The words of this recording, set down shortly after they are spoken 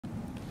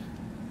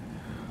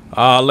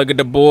Ah, look at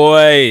the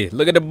boy.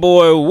 Look at the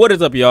boy. What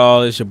is up,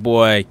 y'all? It's your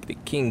boy, the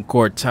King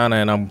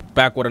Cortana, and I'm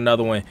back with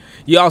another one.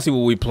 Y'all see what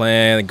we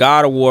playing.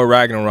 God of War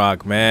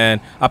Ragnarok,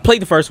 man. I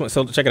played the first one,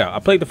 so check it out. I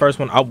played the first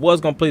one. I was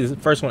going to play the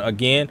first one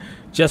again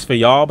just for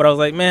y'all, but I was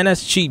like, man,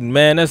 that's cheating,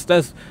 man.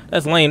 That's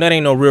lame. That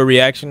ain't no real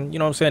reaction. You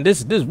know what I'm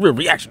saying? This real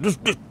reaction. This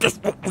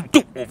what we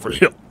do over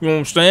here. You know what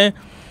I'm saying?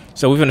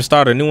 So we're going to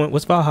start a new one.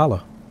 What's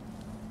Valhalla?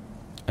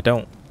 I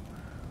don't.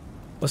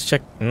 Let's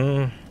check.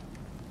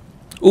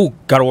 Ooh,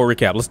 God of War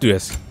recap. Let's do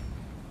this.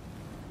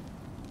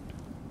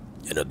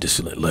 In a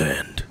desolate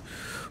land,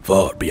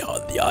 far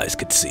beyond the eyes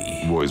could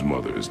see. Boy's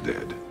mother is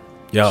dead.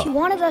 Yeah. She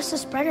wanted us to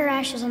spread her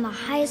ashes on the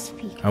highest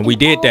peak. And we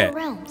did that.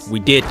 We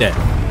did that.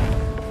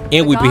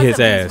 And we beat his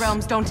ass. These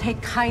realms don't take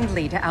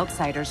kindly to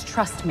outsiders.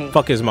 Trust me.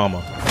 Fuck his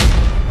mama.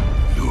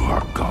 You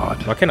are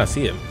God. Why can't I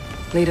see him?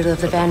 Leader of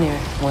the Vanir,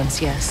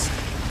 once yes,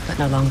 but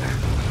no longer.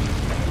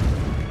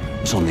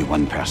 There's only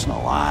one person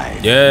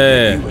alive.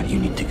 Yeah. Where you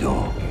need to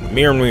go.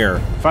 Mirror.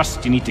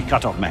 First, you need to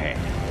cut off my head.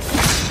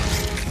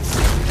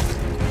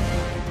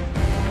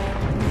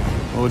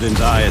 Odin's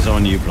eye is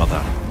on you,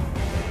 brother.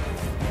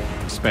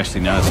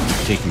 Especially now that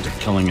you've taken to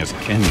killing his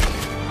kin.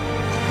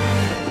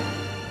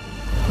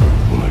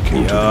 When I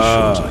came to these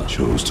shores, I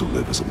chose to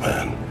live as a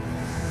man.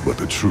 But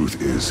the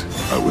truth is,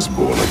 I was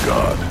born a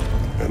god,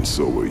 and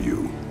so were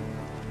you.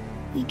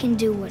 We can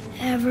do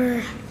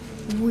whatever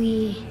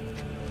we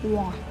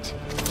want.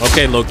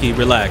 Okay, Loki,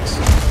 relax.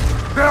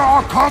 There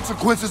are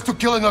consequences to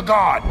killing a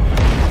god!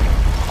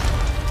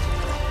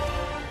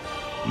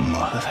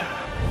 Mother.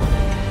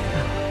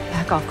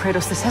 Back off,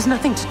 Kratos. This has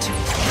nothing to do.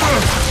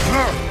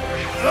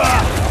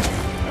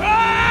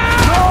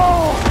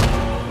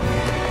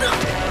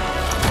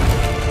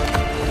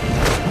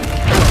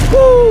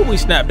 Woo! We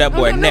snapped that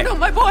boy neck. No,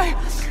 my boy!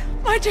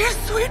 My dear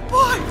sweet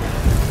boy!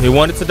 He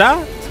wanted to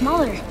die? It's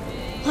Mother.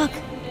 Look,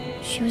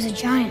 she was a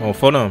giant. Oh,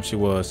 for them, she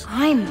was.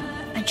 I'm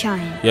a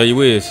giant. Yeah,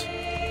 you is.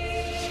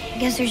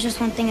 I guess there's just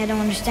one thing I don't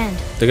understand.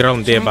 Look at all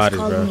them dead Giants bodies,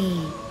 called bro.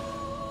 me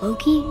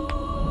Loki?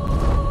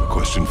 A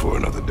question for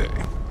another day.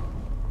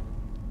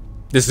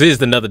 This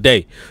is another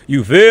day.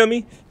 You feel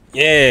me?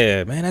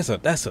 Yeah, man, that's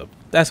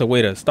a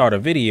way to start a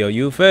video.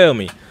 You feel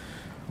me?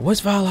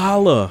 What's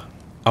Valhalla?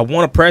 I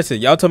want to press it.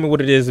 Y'all tell me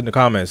what it is in the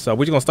comments. So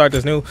we're gonna start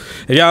this new.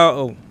 If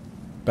y'all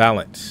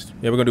balance.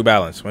 Yeah, we're gonna do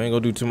balance. We ain't gonna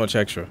do too much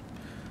extra.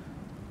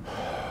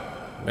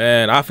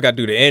 Man, I forgot to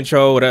do the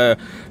intro.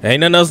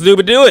 Ain't nothing else to do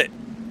but do it.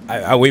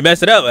 We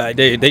messed it up.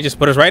 They just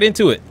put us right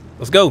into it.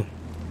 Let's go.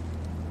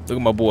 Look at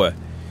my boy.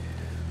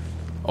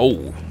 Oh,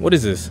 what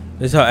is this?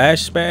 This is her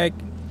ash bag.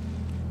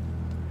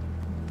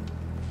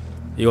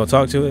 You gonna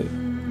talk to it?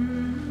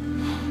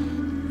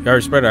 You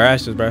already spread our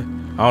ashes, bro. I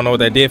don't know what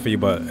that did for you,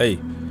 but hey,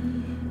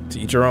 to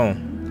each your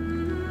own.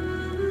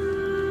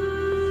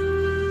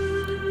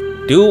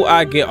 Do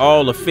I get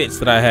all the fits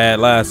that I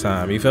had last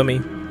time? You feel me?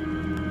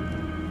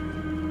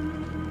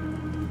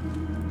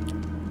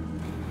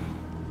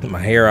 My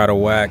hair out of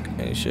whack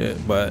and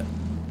shit, but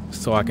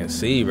so I can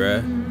see,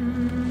 bruh.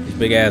 These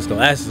big ass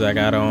glasses I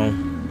got on.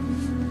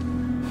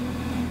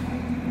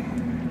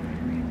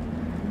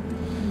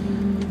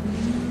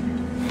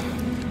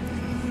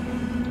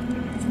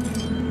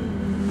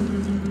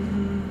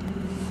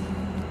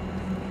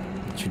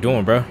 What you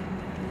doing, bruh?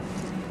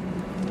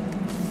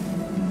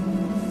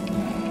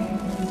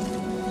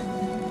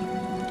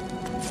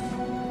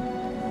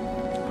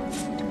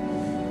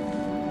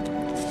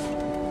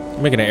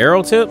 Making an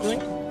arrow tip?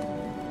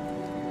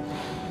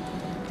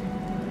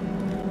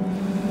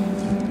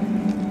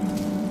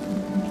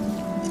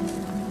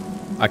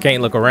 I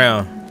can't look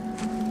around.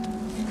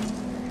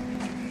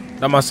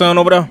 That my son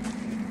over there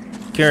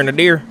carrying the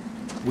deer.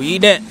 We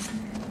eat that.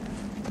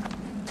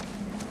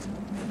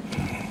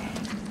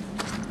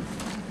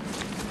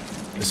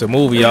 It's a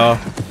movie, y'all.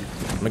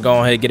 I'm gonna go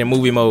ahead and get in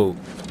movie mode.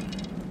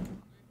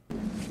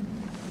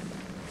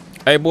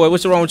 Hey, boy,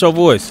 what's wrong with your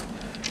voice?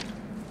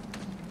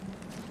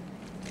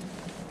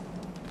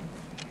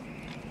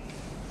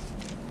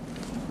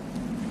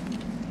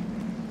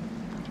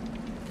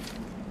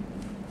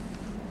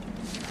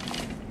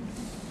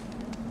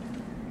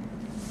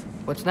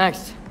 What's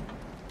next?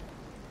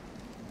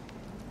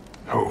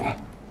 Home. All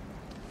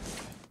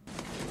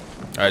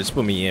right, just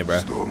put me in, bro.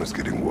 Storm is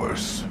getting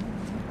worse.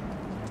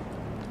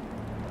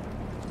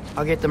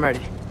 I'll get them ready.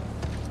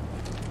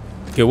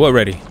 Get what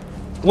ready?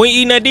 We ain't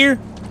eating that deer?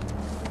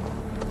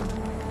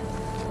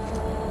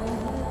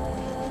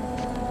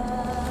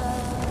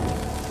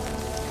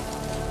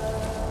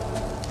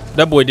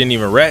 That boy didn't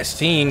even rest.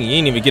 He ain't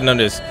even getting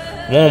under this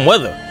warm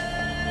weather.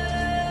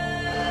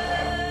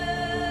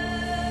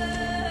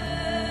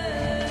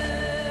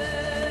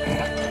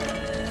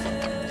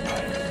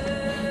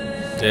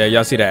 Yeah,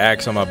 y'all see the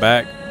axe on my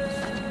back?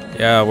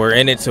 Yeah, we're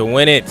in it to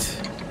win it.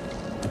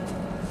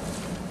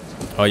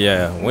 Oh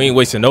yeah, we ain't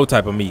wasting no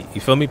type of meat.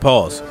 You feel me?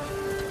 Pause.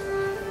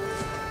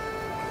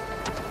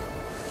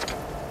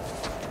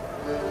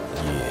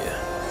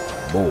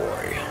 Yeah,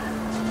 boy.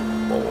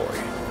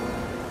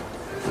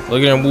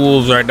 Look at them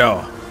wolves right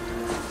there.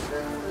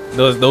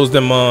 Those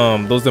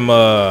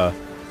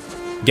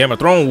Game of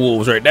Thrones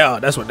wolves right now.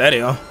 That's what that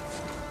is.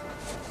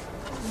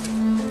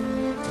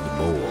 The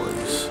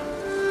boys.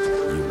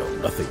 You know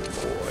nothing,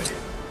 boy.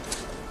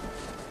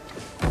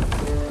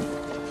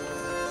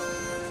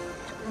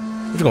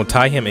 He's gonna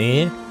tie him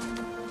in?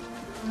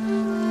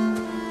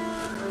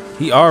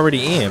 He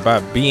already in by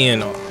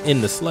being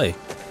in the sleigh.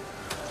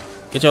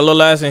 Get your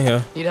little ass in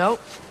here. Need help?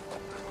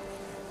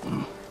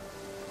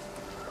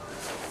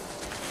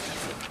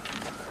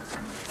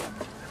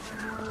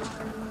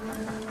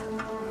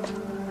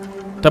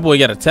 That boy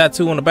got a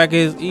tattoo on the back of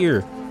his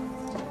ear.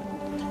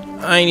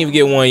 I ain't even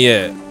get one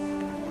yet.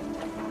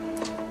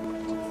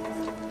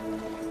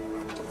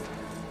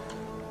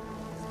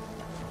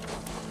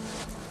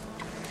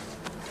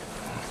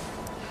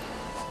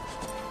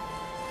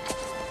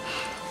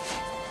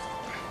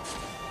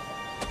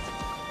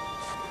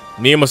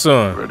 Me and my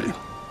son. Ready?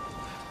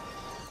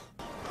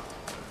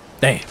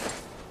 Damn.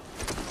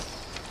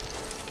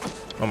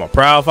 I'm a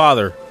proud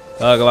father.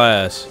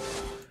 Glass.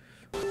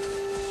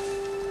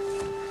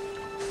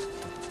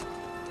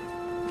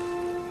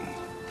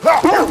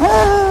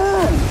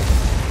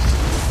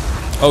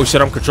 Oh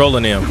shit, I'm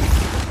controlling him.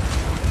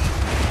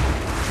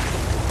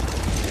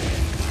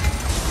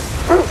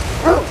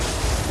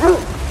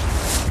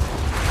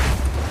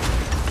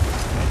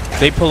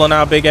 They pulling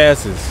out big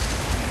asses.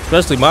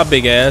 Especially my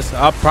big ass.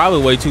 I'll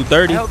probably weigh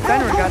 230. I hope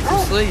Vanir got some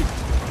sleep.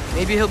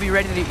 Maybe he'll be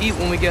ready to eat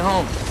when we get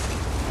home.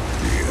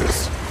 He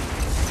is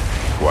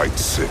quite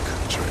sick,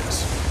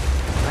 Atreus.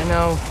 I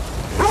know,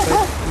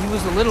 but he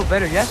was a little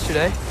better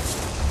yesterday.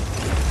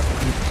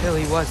 Until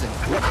he wasn't.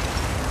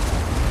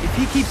 If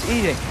he keeps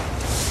eating,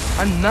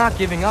 I'm not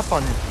giving up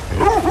on him.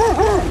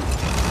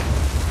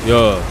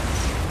 Yo.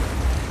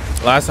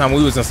 Last time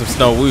we was in some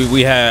snow,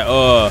 we had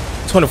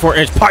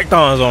 24-inch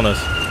pythons on us.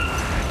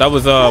 That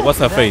was what's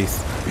her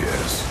face?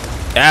 Yes.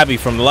 Abby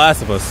from The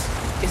Last of Us.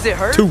 Is it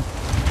her? 2.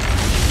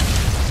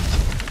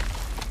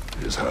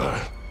 It is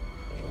her.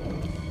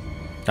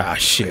 Ah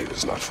shit. It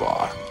is not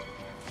far.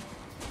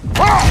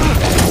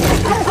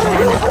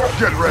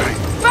 Get ready.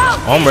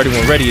 I'm ready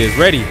when ready is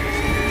ready.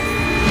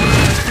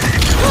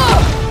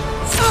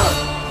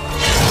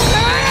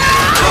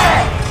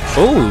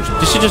 Oh,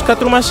 did she just cut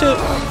through my shit?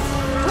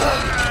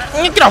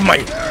 Get off my.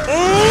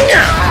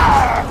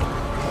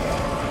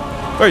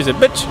 Where is it,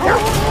 bitch?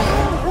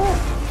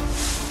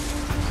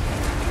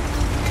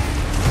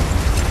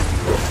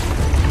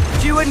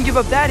 She wouldn't give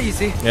up that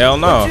easy. Hell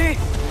no.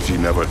 She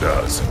never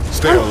does.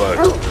 Stay alert.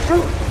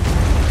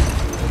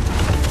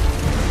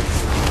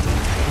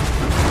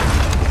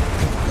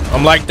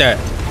 I'm like that.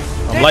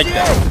 I'm like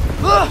that.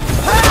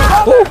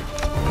 Ooh.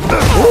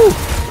 Ooh.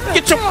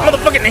 Get your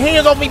motherfucking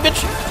hands off me,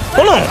 bitch.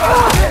 Hold on.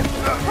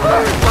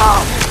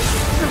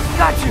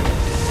 Got you.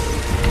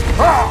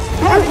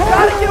 You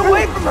gotta get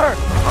away from her.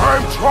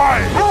 I'm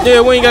trying.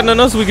 Yeah, we ain't got nothing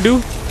else we can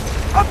do.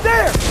 Up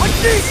there. What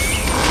she?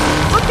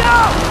 Look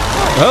out.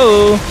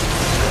 Oh.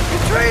 The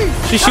trees.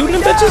 She shooting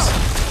them bitches?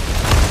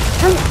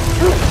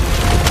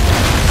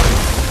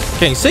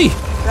 Can't see.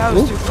 That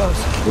was too close.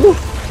 Ooh.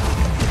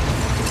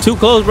 Too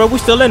close, bro. We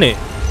still in it.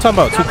 Talking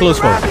about too close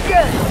for.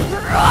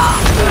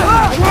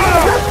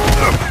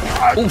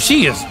 Oh,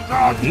 she is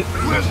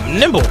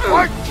nimble.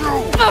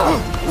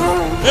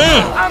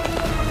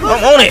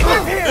 I'm on it.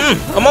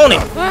 I'm on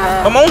it.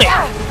 I'm on it.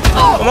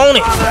 I'm on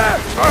it. I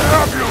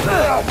have you.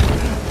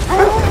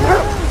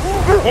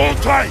 Hold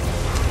tight.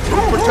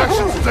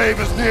 Protection stave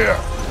is near.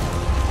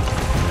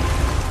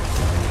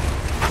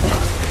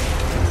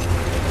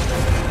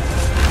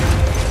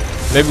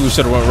 Maybe we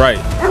should have went right.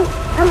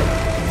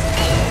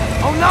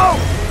 Oh no!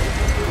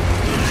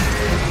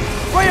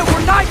 Freya,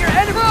 we're not your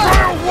enemy!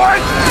 What?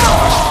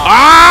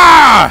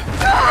 Ah!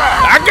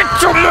 I get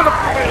your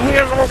motherfucking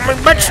hands off me,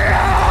 bitch!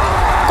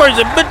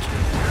 Crazy bitch!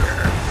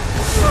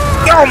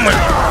 Get off me!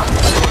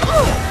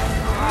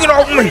 Get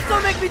off me! Please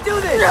don't make me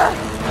do this!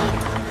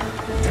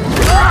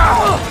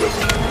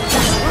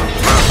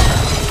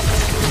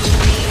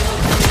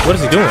 What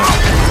is he doing?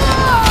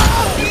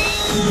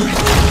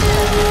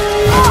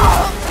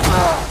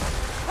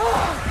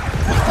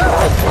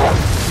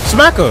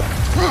 Smack her!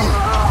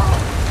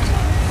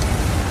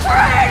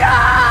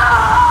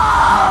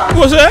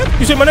 What's that?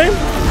 You say my name?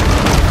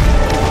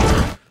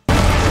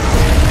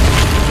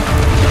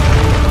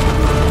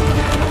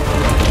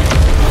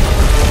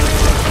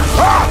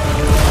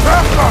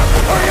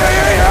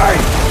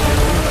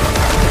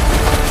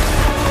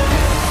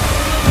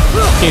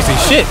 Can't see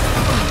shit.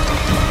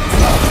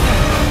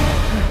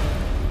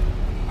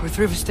 We're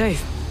through the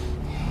stave.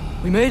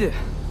 We made it.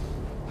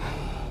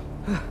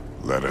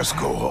 Let us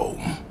go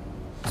home.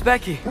 It's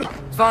Becky.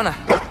 It's Vana.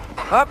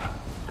 Up.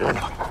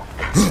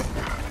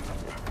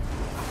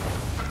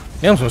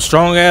 Them some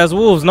strong ass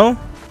wolves, no?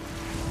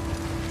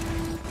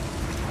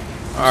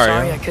 Alright.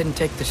 Sorry I couldn't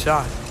take the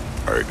shot.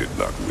 I did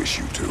not wish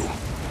you to.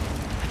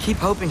 I keep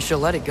hoping she'll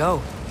let it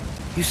go.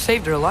 You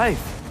saved her life.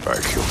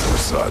 I killed her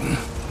son.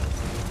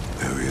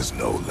 There is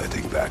no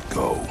letting that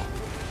go.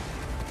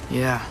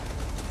 Yeah.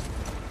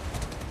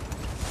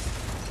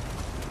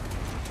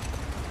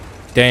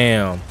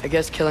 Damn. I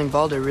guess killing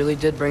Baldur really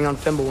did bring on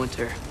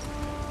Fimbulwinter.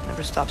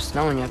 Never stopped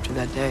snowing after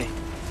that day.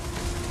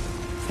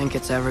 Think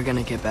it's ever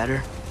gonna get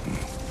better?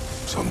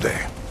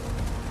 Someday.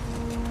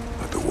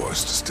 But the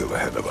worst is still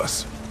ahead of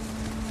us.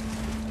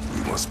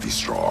 We must be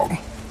strong.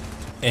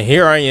 And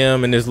here I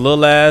am in this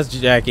little ass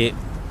jacket.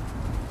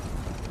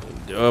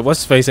 What's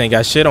his face ain't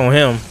got shit on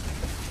him.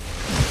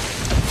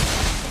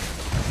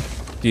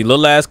 The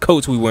little ass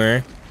coats we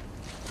wearing.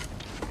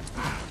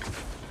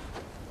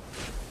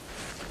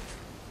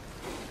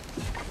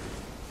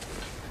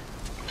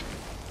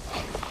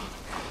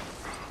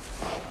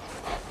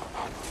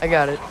 I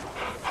got it.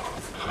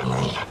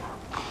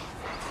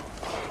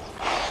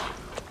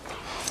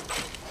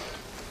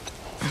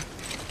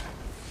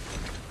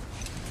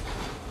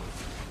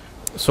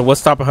 So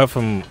what's stopping her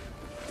from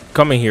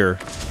coming here?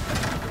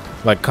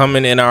 Like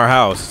coming in our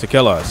house to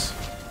kill us?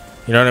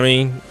 You know what I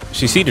mean?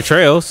 She see the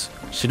trails.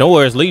 She know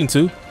where it's leading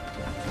to.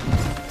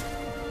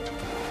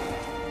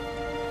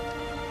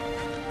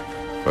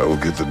 I will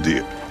get the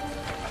deer.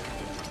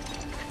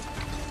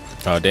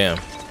 Oh, damn.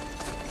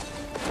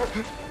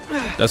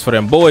 That's for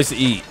them boys to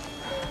eat.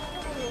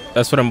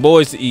 That's for them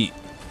boys to eat.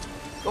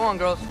 Go on,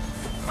 girls.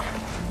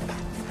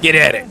 Get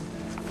at it.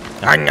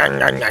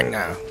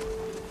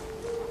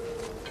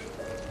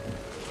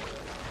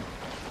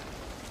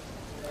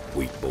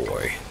 Weak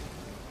boy.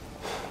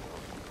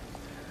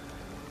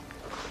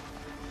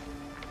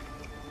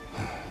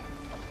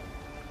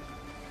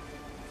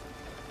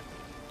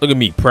 Look at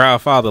me,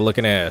 proud father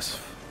looking ass.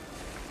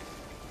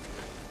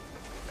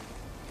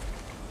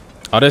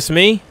 Oh, that's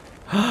me?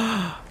 We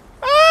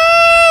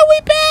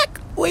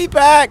back. We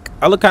back.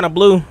 I look kind of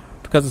blue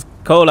because it's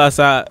cold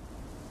outside.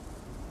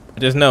 I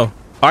just know.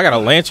 Oh, I got a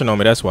lantern on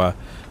me. That's why. All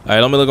right,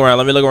 let me look around.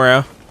 Let me look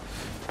around.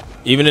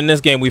 Even in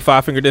this game, we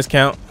 5-finger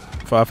discount.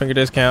 5-finger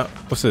discount.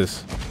 What's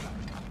this?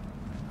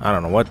 I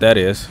don't know what that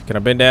is. Can I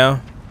bend down?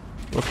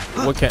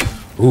 What can?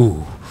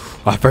 Ooh,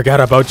 I forgot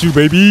about you,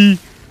 baby.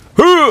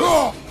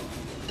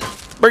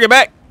 Bring it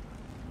back.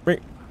 Bring.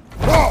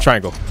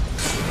 Triangle.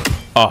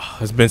 Oh,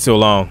 it's been so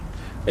long.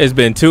 It's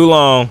been too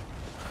long.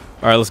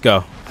 All right, let's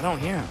go. I don't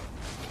hear him.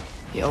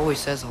 He always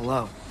says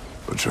hello.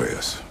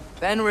 Atreus.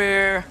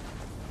 Fenrir.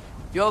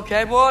 You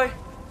okay, boy?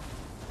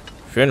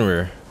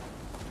 Fenrir.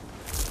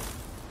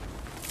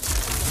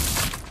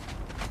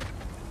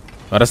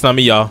 Oh, that's not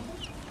me, y'all.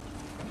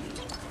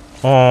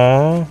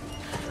 Aww.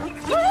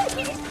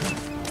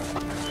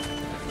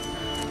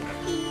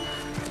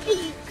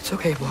 It's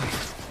okay, boy.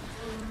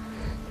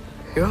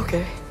 You're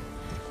okay.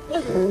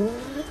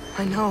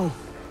 I know.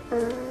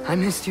 I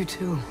missed you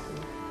too.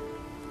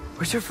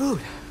 Where's your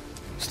food?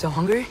 Still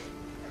hungry?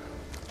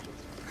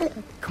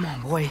 Come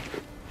on, boy.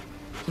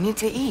 You need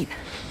to eat.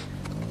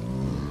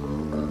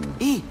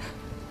 Eat.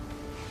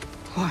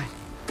 What?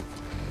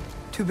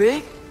 Too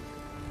big?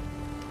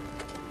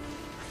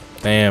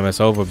 Damn, it's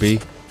over, B.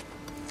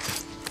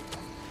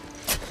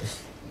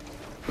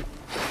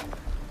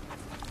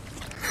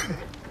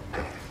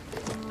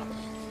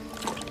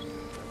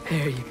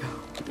 There you go.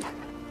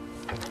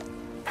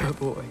 Good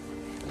boy.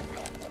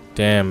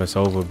 Damn, it's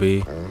over,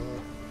 B.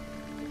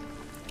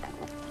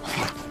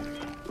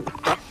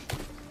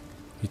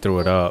 He threw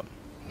it up.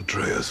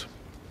 Atreus,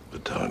 the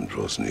time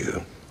draws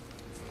near.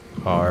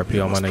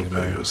 RP on my nigga,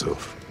 Prepare man.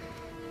 yourself.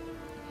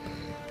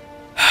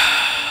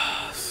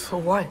 So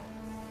what?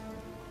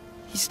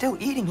 He's still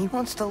eating. He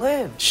wants to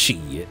live.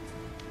 Shit.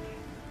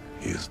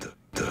 He is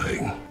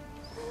dying.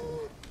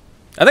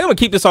 I think I'm gonna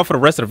keep this off for the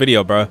rest of the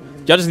video, bro.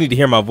 Y'all just need to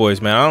hear my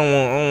voice, man. I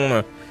don't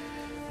wanna.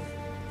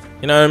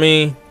 You know what I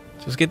mean?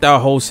 Just get that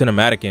whole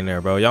cinematic in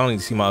there, bro. Y'all need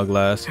to see my ugly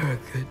ass. You're a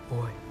good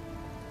boy.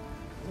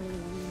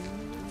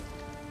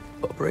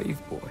 A brave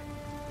boy.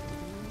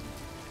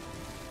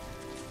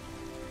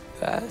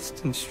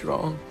 Fast and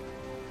strong.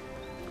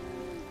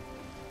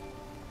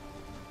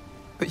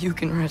 But you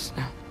can rest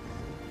now.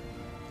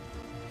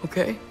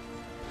 Okay?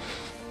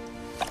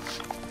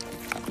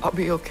 I'll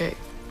be okay.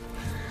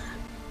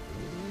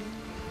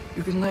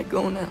 You can let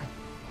go now.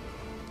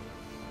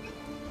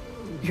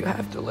 You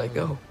have to let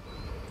go.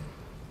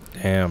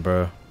 Damn,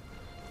 bro.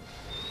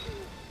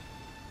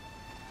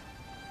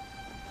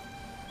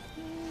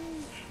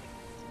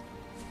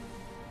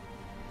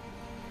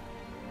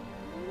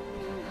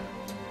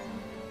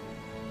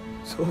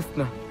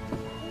 Sofna.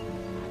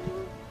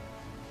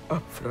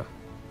 Afra.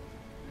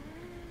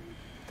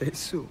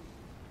 Tesu.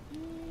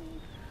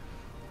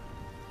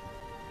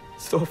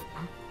 Sofna.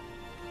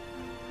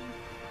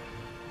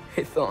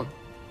 Hathon.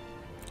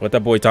 What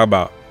that boy talk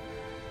about?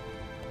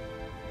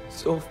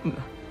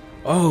 Sofna.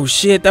 Oh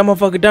shit, that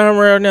motherfucker down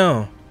right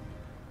now.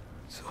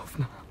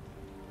 Sofna.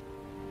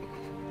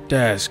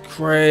 That's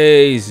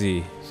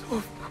crazy.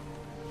 Sofna.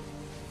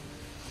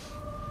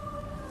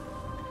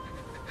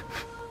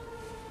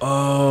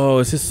 Oh,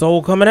 is his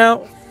soul coming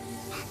out?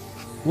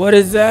 What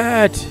is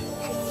that?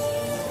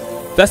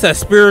 That's that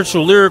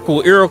spiritual,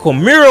 lyrical,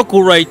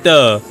 miracle right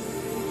there.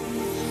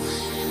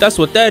 That's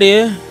what that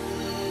is.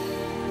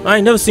 I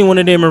ain't never seen one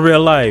of them in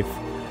real life.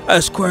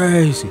 That's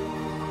crazy.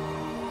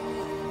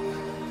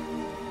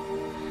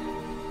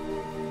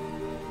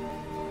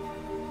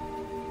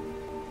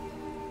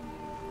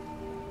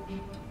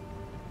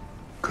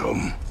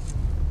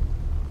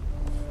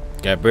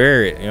 Got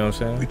buried, you know what I'm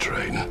saying? We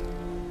train.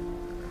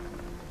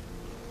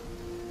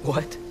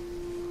 What?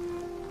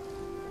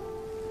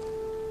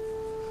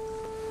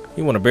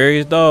 You want to bury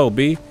his dog,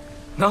 B?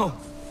 No.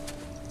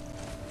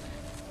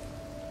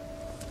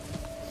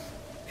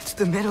 It's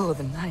the middle of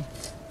the night.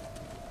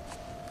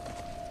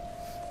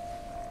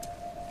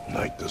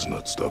 Night does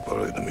not stop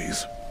our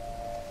enemies.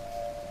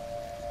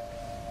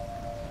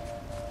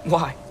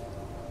 Why?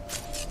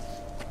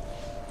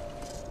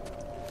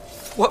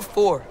 What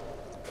for?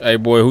 Hey,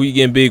 boy, who you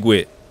getting big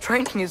with?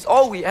 Training is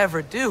all we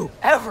ever do.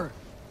 Ever.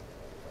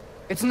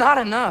 It's not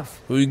enough.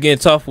 Who you getting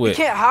tough We with?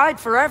 can't hide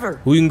forever.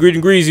 Who you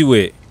getting greasy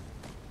with?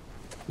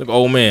 Look,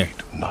 old man.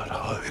 Do not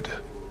hide.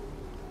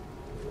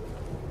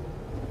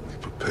 We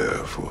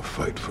prepare for a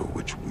fight for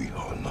which we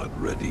are not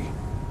ready.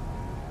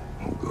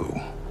 We'll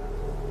go.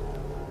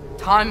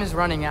 Time is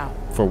running out.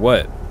 For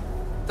what?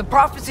 The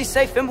prophecies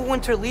say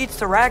Fimbulwinter leads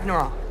to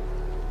Ragnarok.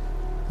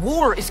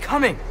 War is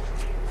coming.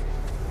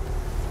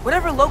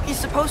 Whatever Loki's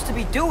supposed to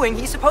be doing,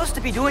 he's supposed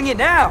to be doing it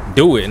now.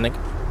 Do it, nigga.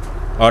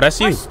 Oh,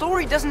 that's My you.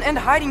 story doesn't end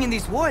hiding in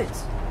these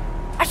woods.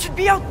 I should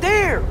be out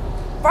there,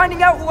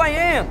 finding out who I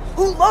am,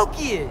 who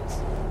Loki is.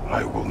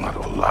 I will not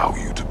allow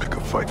you to pick a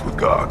fight with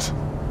gods.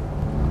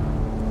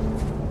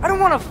 I don't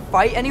want to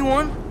fight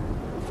anyone.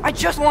 I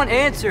just want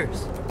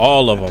answers.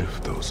 All of them.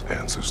 If those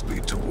answers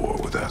lead to war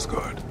with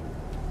Asgard,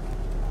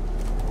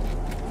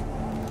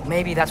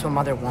 Maybe that's what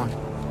Mother wanted.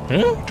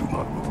 do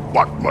not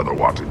what Mother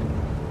wanted.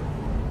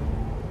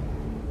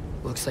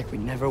 Looks like we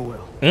never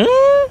will.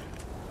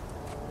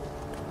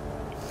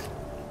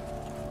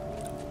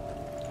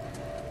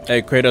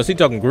 Hey, Kratos, he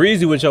talking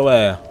greasy with your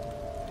ass.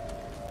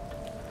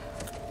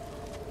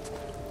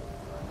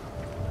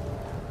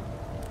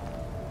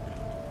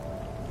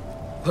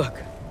 Look,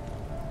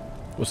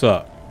 What's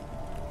up?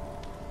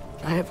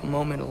 I have a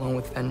moment alone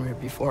with Vanir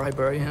before I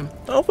bury him.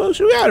 Oh, folks,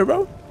 you got it,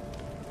 bro.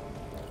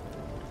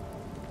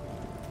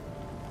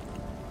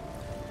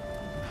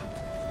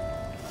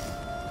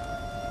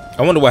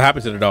 I wonder what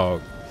happened to the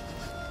dog.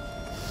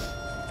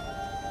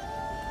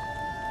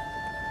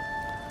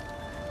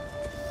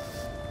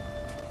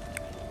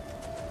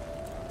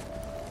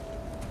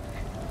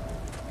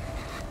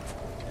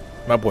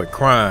 My boy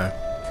crying.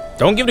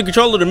 Don't give the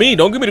controller to me.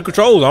 Don't give me the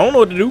controls. I don't know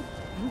what to do.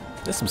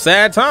 There's some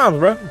sad times,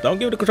 bro. Don't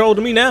give the controller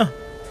to me now.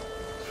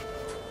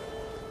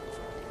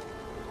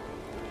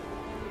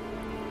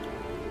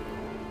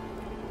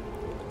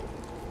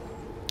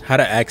 How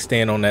to axe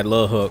stand on that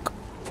little hook.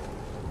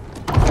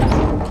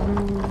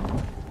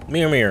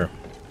 Mirror, mirror.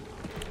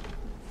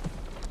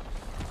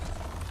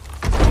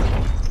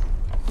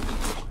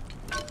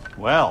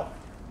 Well,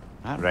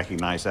 I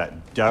recognize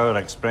that dour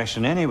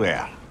expression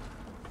anywhere.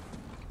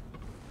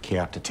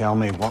 Care to tell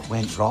me what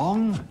went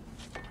wrong?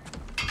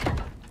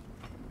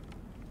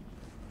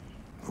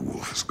 The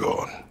wolf is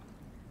gone.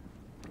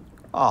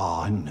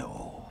 Oh,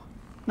 no.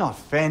 Not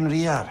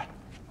Fenrir.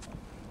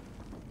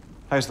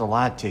 How's the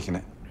lad taking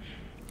it?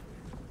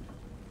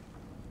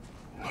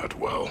 Not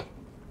well.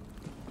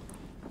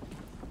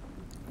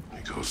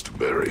 He goes to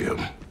bury him.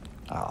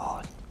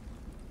 Oh,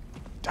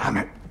 damn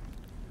it.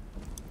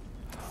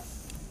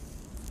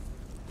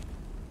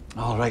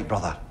 All right,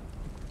 brother.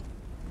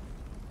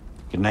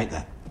 Good night,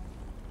 then.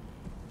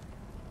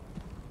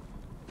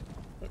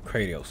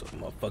 Kratos, a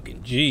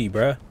motherfucking G,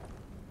 bruh.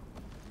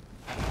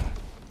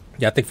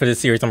 Yeah, I think for this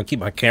series, I'm gonna keep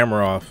my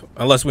camera off.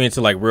 Unless we into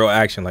like real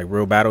action, like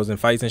real battles and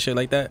fights and shit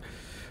like that.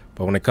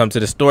 But when it comes to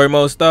the story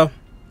mode stuff,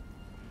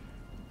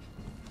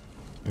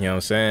 you know what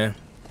I'm saying?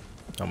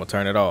 I'm gonna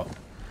turn it off.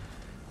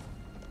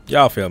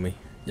 Y'all feel me?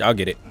 Y'all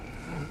get it.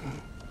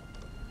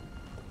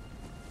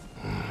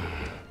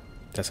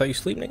 That's how you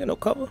sleep, nigga? No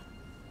cover?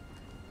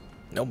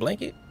 No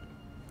blanket?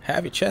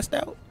 Have your chest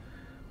out?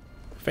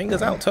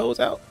 Fingers out, toes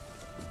out?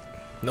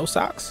 No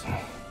socks?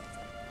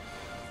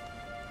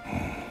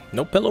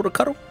 No pillow to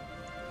cuddle?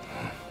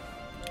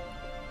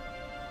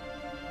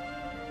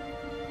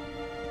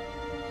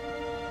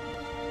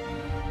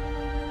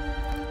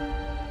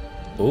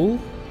 Ooh.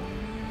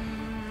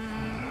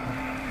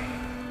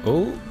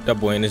 Ooh, that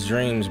boy in his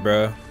dreams,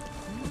 bruh.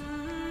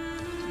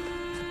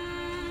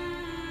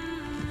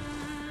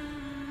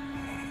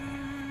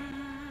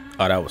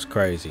 Oh, that was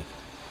crazy.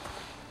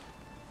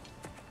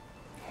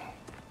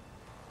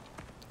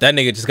 That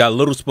nigga just got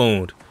little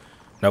spooned.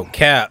 No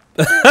cap.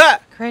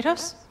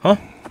 Kratos? Huh?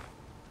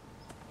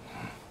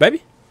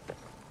 Baby?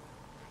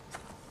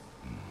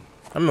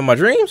 I'm in my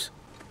dreams?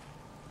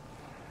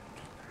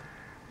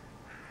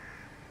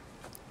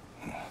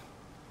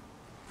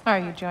 Are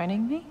you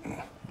joining me?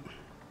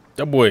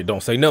 That boy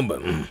don't say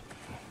nothing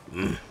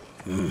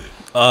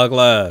but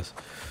glass.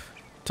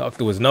 Talk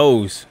through his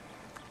nose.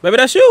 Baby,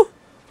 that's you?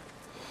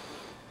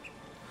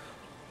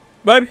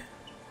 Baby?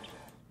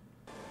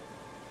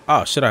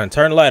 Oh shit, I done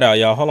turned the light out,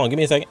 y'all. Hold on, give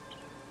me a second.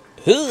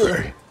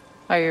 Hey,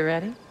 Are you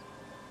ready?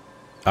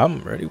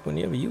 I'm ready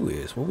whenever you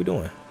is. What we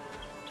doing?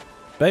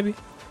 Baby?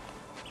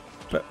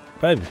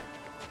 Baby.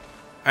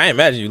 I ain't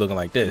imagine you looking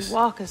like this. You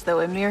walk as though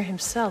Emir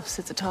himself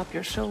sits atop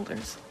your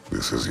shoulders.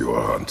 this is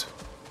your hunt.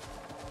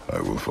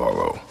 I will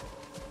follow.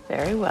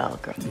 Very well,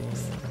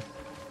 Grumbles.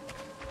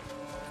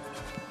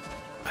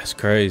 That's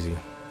crazy.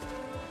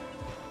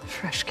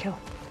 Fresh kill.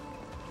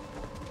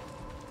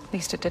 At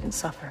least it didn't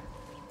suffer.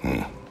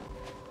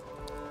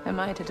 Am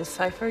I to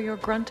decipher your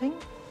grunting?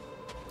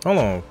 Hold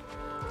on.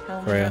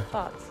 Tell me Freya. your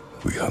thoughts.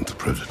 We hunt the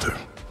predator.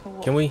 A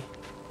wolf. Can we?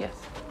 Yes.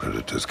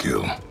 Predators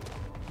kill.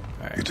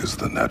 It is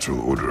the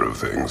natural order of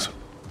things.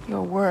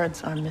 Your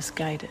words are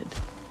misguided.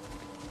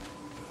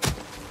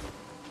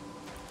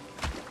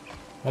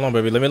 Hold on,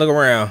 baby. Let me look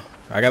around.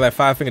 I got that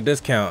 5-finger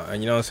discount,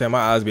 and you know what I'm saying? My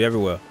eyes be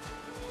everywhere.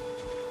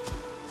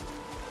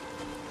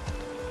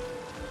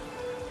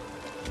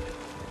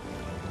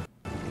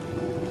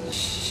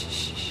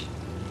 Shh.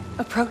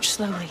 Approach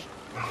slowly.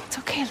 It's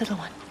okay, little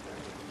one.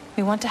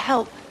 We want to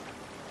help.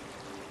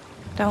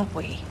 Don't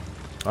we?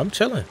 I'm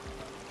chilling.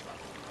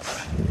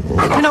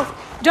 No,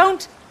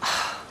 don't!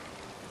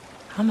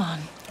 Come on.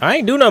 I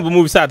ain't do nothing but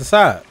move side to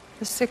side.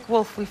 The sick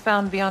wolf we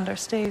found beyond our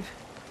stave.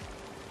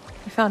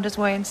 He found his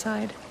way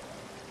inside.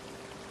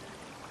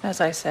 As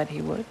I said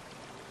he would.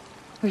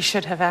 We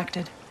should have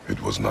acted.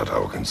 It was not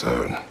our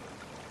concern.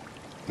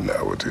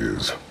 Now it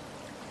is.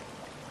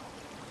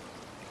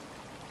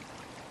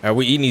 Are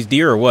we eating these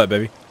deer or what,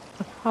 baby?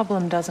 The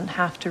problem doesn't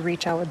have to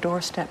reach our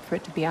doorstep for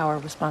it to be our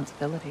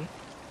responsibility.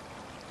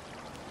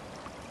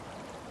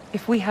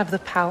 If we have the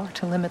power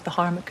to limit the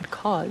harm it could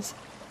cause,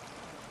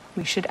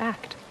 we should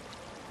act.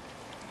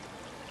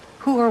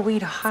 Who are we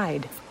to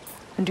hide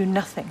and do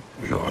nothing?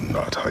 We are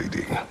not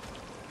hiding.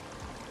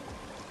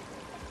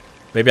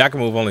 Maybe I can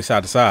move only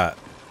side to side.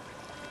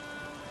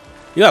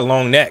 You got a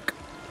long neck.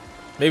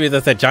 Maybe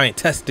that's that giant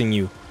testing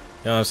you. You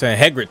know what I'm saying?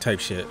 Hagrid type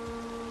shit.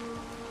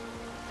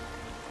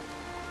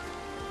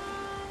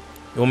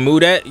 You wanna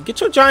move that?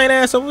 Get your giant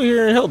ass over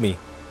here and help me.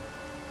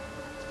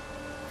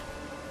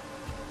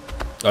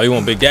 Oh, you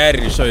want Big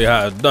Daddy to show you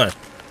how it's done.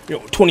 You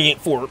know,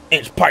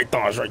 28.4-inch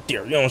pythons right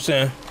there. You know what I'm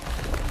saying?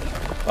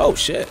 Oh,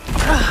 shit.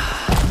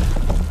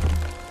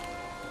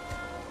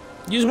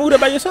 You just moved that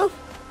by yourself?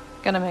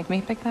 Gonna make me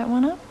pick that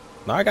one up?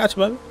 No, I got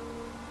you, baby.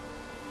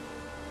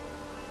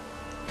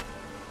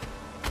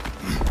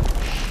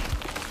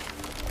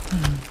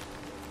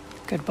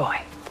 Good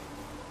boy.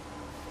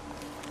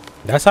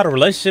 That's how the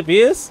relationship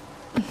is?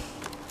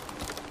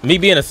 Me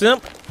being a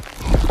simp?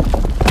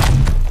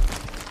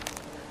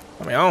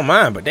 I mean, I don't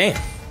mind, but damn.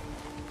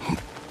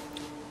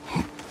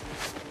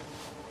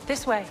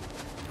 This way.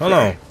 Hold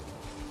on.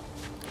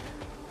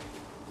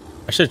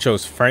 I should have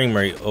chose frame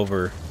rate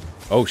over...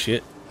 Oh,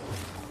 shit.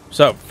 What's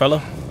up, fella?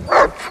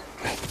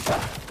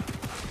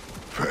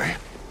 Frey.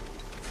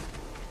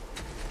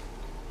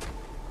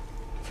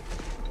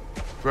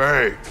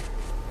 Frey.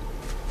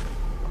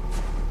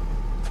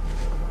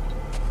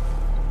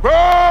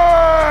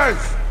 Frey!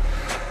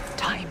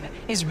 Time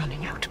is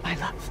running out, my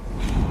love.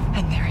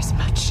 And there is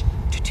much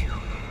to do.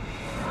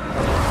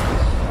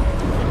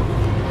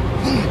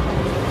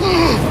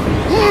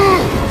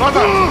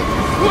 Mother!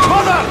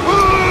 Mother!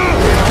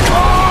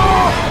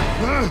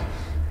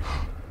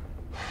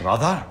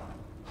 Brother?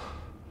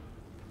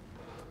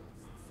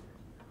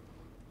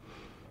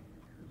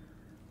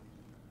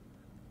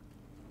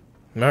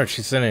 No,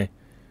 she's sending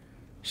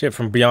shit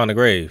from beyond the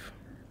grave.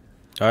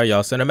 All right,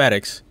 y'all,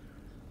 cinematics.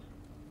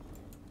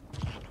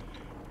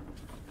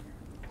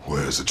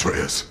 Where's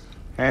Atreus?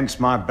 Hence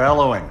my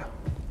bellowing.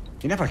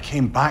 He never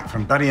came back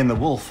from burying the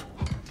wolf.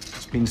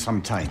 It's been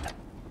some time.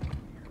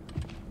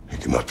 He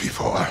cannot be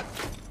far.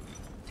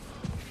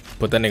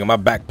 Put that nigga in my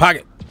back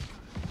pocket.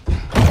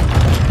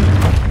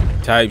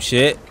 Type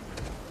shit.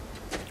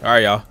 All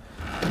right, y'all.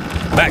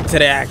 Back to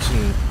the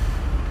action.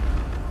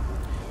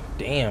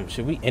 Damn,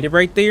 should we end it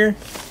right there?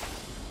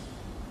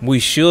 We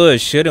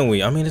should, shouldn't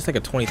we? I mean, it's like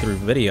a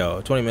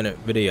 20-minute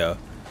video.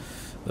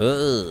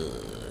 Ugh.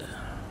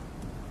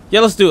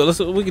 Yeah, let's do it.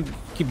 We can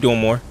keep doing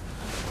more.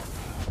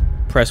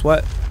 Press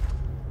what?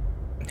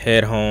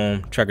 Head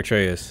home. Track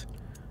Atreus.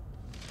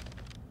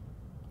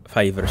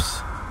 Favors.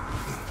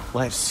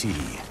 Let's see.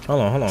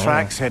 Hold on.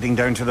 Tracks heading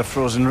down to the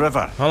frozen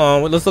river. Hold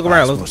on. Let's look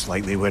around. That's most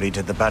likely where he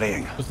did the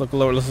burying. Let's look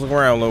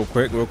around real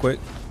quick.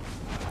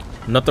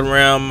 Nothing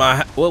around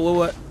my...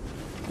 What?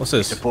 What's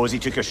this? Suppose he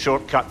took a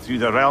shortcut through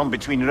the realm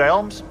between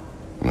realms?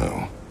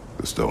 No,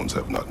 the stones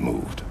have not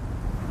moved.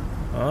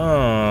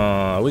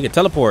 Oh, we can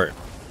teleport.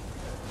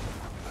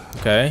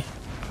 Okay.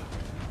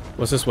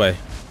 What's this way?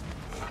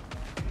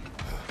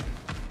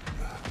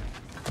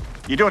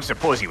 You don't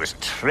suppose he was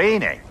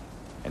training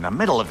in the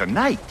middle of the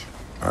night?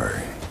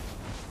 I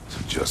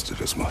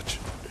suggested as much.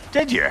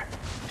 Did you?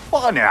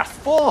 What on earth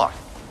for?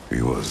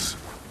 He was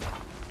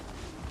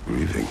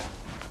grieving.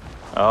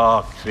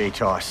 Oh,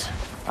 Kratos.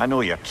 I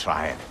know you're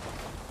trying.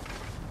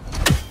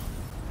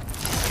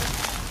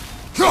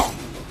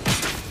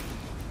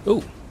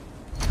 Ooh.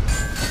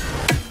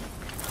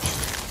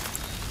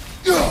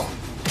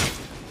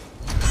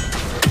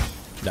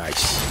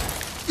 Nice.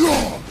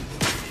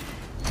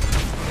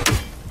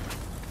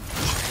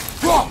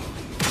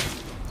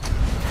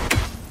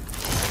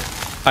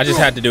 I just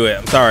had to do it.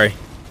 I'm sorry.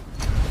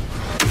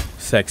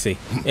 Sexy.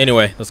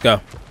 Anyway, let's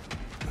go.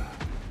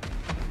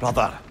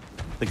 Brother,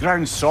 The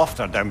ground's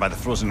softer down by the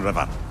frozen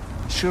river.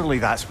 Surely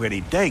that's where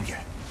he'd dig.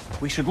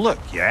 We should look,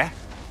 yeah?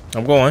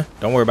 I'm going.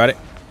 Don't worry about it.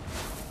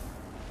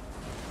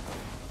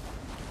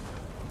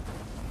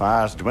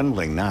 Fire's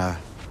dwindling now.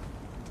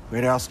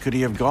 Where else could he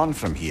have gone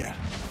from here?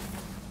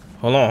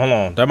 Hold on, hold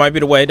on. That might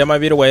be the way. That might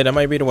be the way. That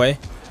might be the way.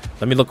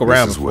 Let me look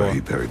around. This is where he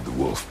buried the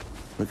wolf.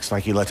 Looks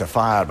like he lit a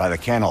fire by the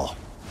kennel.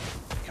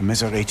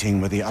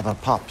 Commiserating with the other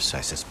pups,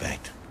 I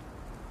suspect.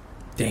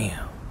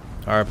 Damn.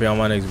 RP on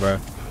my niggas, bro.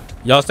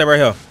 Y'all stay right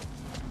here.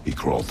 He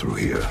crawled through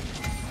here.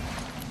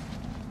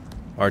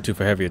 R2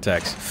 for heavy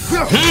attacks.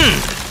 You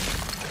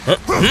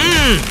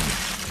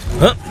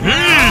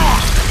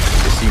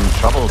seem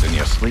troubled in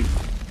your sleep,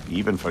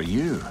 even for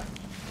you.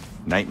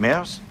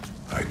 Nightmares?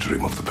 I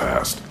dream of the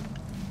past.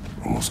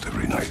 Almost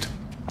every night.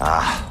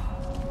 Ah,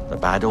 the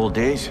bad old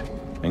days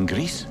in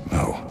Greece?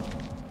 No.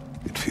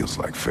 It feels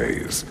like Faye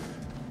is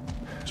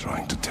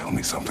trying to tell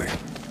me something.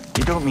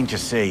 You don't mean to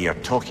say you're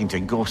talking to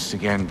ghosts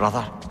again,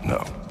 brother?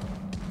 No.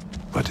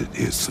 But it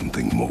is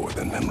something more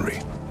than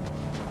memory.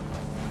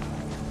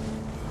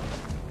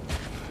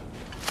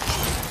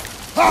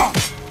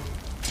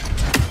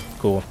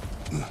 Cool.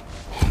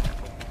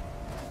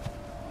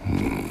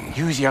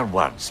 Use your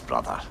words,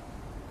 brother.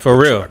 For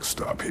real. Truck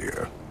stop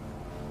here.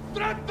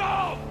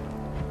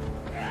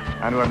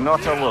 And we're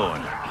not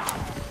alone.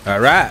 All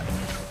right.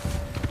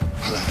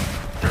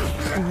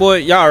 Boy,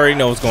 y'all already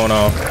know what's going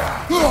on.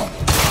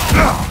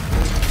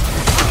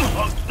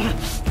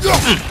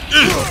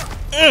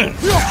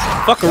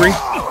 Fuckery.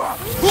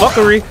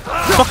 Fuckery.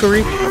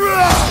 Fuckery.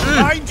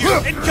 Behind you,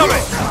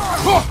 incoming!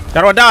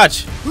 How do I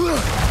dodge?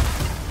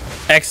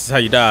 X is how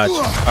you dodge.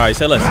 Alright,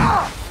 say less.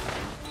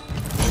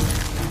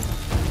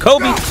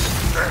 Kobe.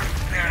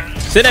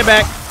 Send that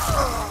back.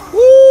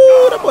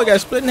 Woo, that boy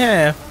got split in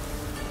half.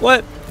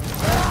 What?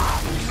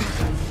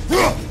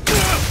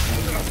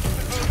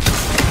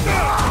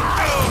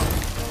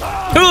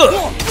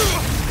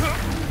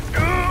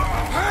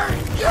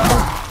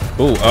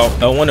 Ooh,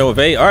 L1 to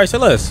evade. Alright, say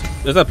less.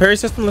 Is that parry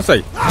system? Let's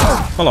see.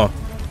 Hold on.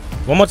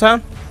 One more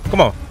time.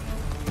 Come on.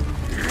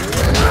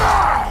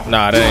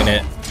 Nah, that ain't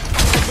it.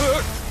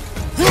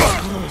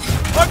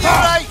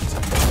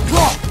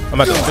 I'm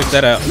about to fix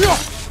that out.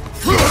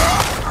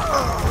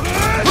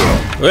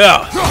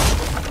 Yeah.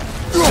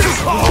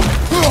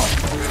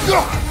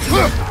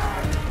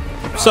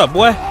 What's up,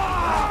 boy?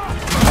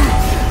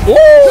 Woo!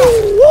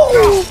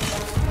 Woo!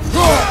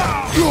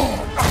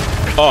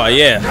 Oh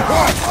yeah.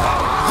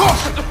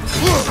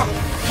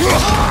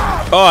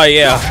 Oh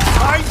yeah.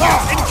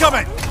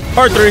 Incoming!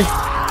 R3.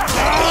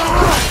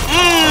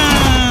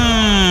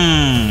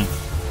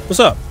 What's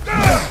up?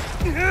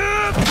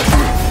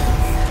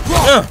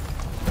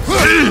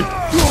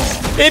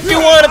 If you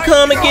wanna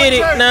come and get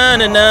it, nah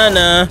nah nah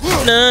nah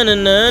nah nah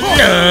nah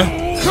nah.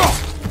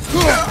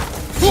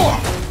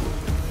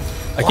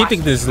 I keep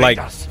thinking this is like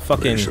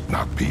fucking. They should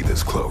not be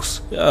this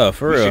close. Yeah,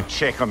 for We real. should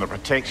check on the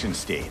protection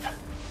stave.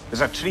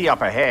 There's a tree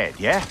up ahead,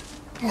 yeah?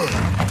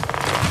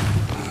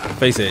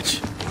 Face itch.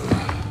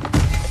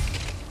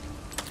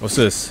 What's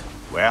this?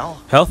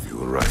 Well, Health? You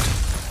were right.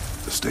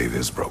 The stave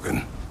is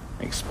broken.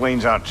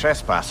 explains our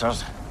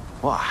trespassers.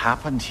 What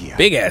happened here?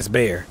 Big ass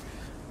bear.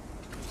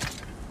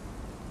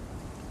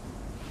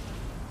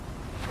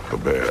 A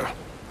bear.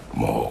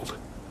 Mauled.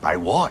 By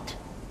what?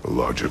 A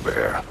larger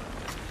bear.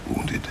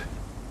 Wounded.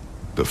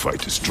 The fight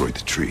destroyed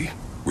the tree.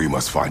 We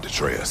must find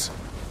Atreus.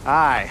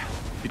 Aye.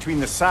 Between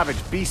the savage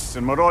beasts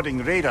and marauding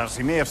raiders,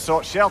 he may have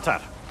sought shelter.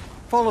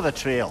 Follow the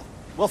trail.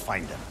 We'll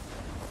find him.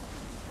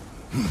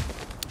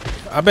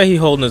 I bet he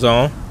holding his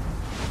own.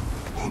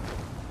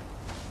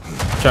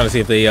 Trying to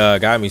see if they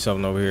got me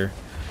something over here.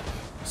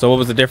 So what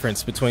was the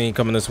difference between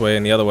coming this way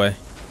and the other way?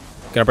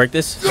 Can I break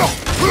this?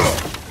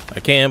 I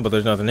can, but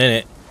there's nothing in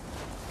it.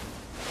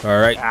 All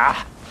right.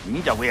 Ah, we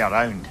need a way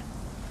around.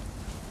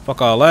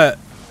 Fuck all that.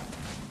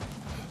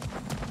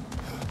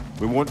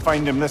 We won't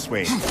find him this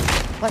way.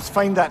 Let's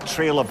find that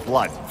trail of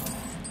blood.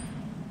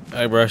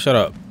 Hey, bro, shut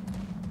up.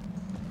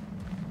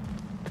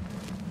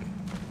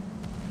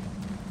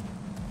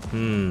 All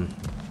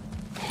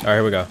right,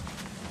 here we go.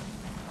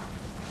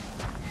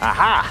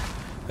 Aha!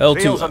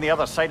 Trail's on L2. the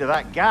other side of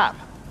that gap.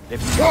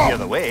 If you go the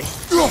other way.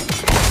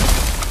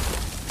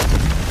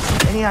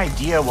 Any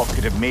idea what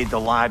could have made the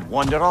lad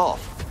wander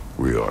off?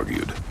 We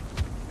argued.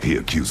 He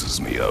accuses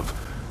me of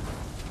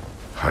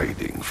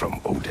hiding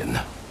from Odin.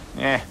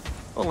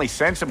 Only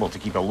sensible to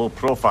keep a low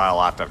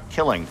profile after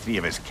killing 3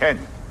 of his kin.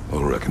 A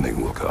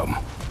reckoning will come.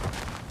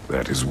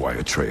 That is why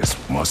Atreus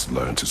must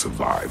learn to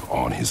survive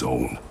on his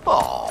own.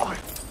 Oh,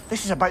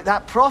 this is about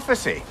that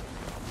prophecy.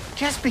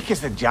 Just because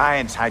the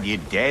giants had you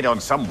dead on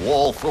some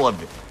wall full of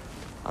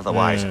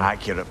otherwise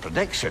accurate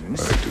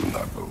predictions. I do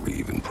not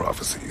believe in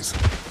prophecies.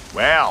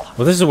 Well,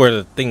 Well, this is where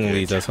the thing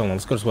leads us. Hold on,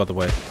 let's go this other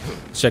way.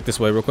 Let's check this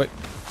way real quick.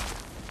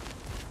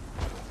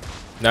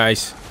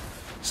 Nice.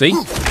 See?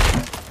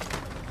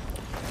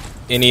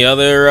 Any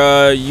other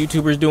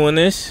YouTubers doing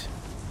this?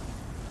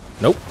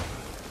 Nope.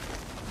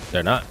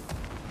 They're not.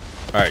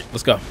 All right,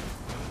 let's go.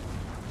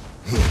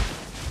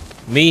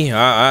 Me,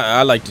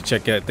 I like to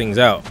check things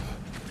out.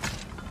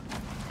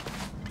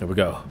 Here we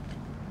go.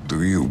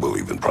 Do you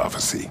believe in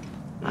prophecy?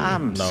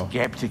 I'm No.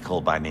 skeptical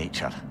by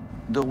nature,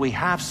 though we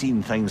have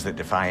seen things that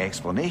defy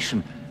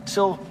explanation.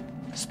 So,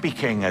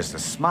 speaking as the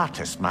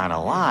smartest man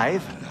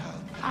alive,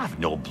 I've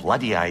no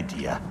bloody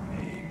idea.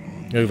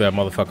 Look at that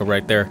motherfucker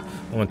right there.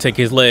 I'm gonna take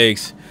his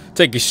legs.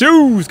 Take his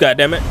shoes,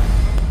 goddammit.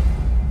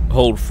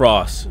 Hold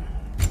frost.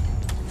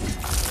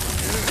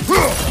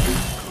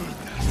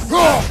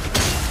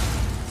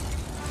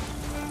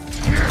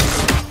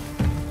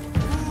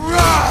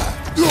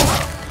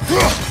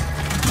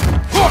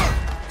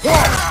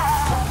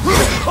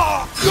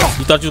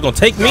 You thought you was gonna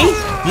take me?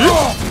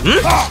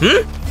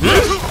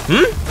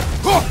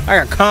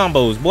 I got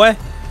combos, boy.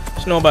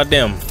 What you know about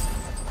them?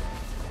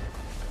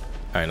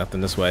 Alright,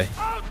 nothing this way.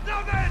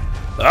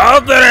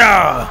 Out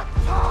there!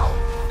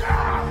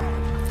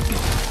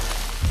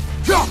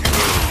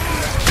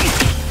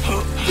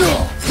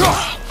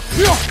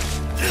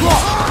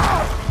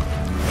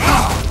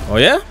 Oh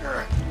yeah?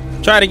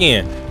 Try it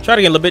again. Try it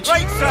again, little bitch.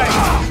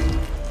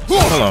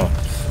 Hold on.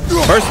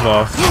 First of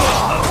all,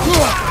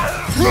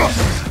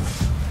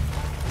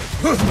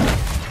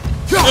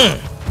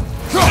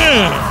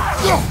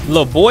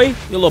 little boy, you're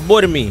a little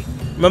boy to me.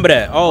 Remember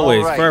that,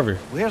 always, All right. forever.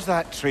 Where's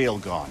that trail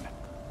gone?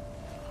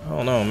 I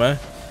don't know, man.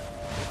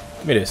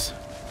 Give me this.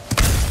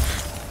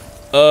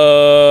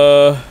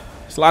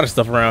 There's a lot of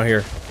stuff around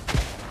here.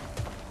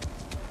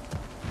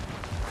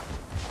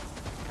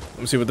 Let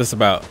me see what this is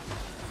about.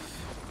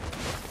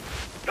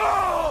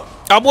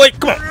 Oh boy,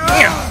 come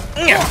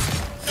on.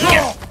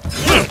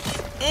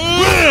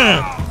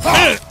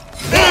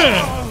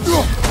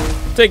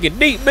 Take it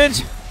deep,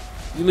 bitch.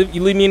 You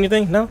leave me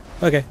anything? No?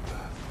 Okay.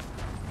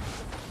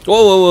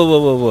 Whoa, whoa, whoa, whoa,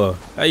 whoa, whoa.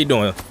 How you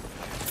doing?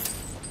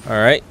 All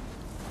right.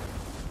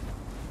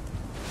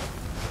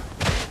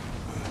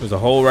 There's a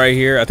hole right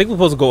here. I think we're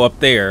supposed to go up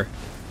there.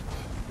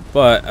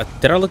 But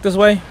did I look this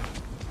way?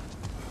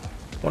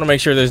 I want to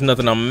make sure there's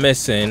nothing I'm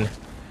missing.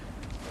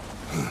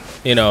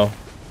 You know.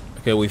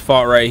 Okay, we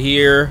fought right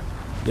here.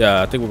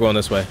 Yeah, I think we're going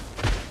this way.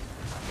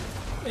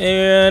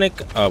 And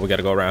oh, we got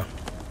to go around.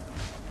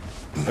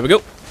 There we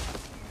go.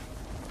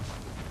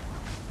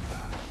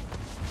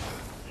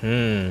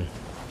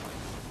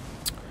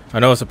 I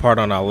know it's a part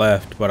on our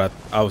left, but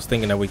I was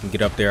thinking that we can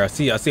get up there. I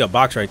see a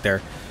box right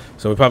there.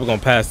 So we're probably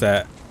gonna pass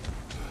that.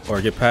 Or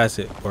get past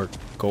it. Or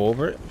go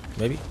over it.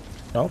 Maybe?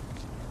 No?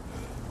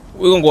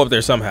 We're gonna go up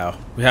there somehow.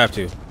 We have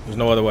to. There's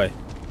no other way.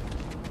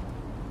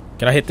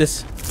 Can I hit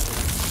this?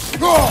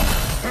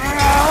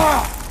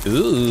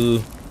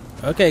 Ooh.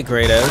 Okay,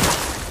 Kratos.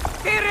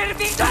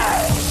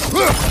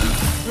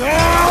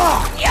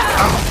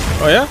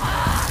 Oh yeah?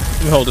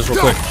 Let me hold this real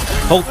quick.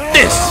 Hold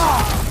this!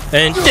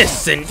 And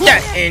this and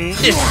that and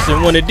this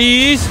and one of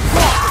these.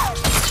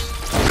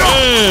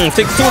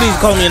 Take two of these,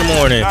 call me in the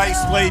morning.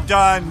 Nicely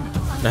done.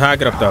 Now how I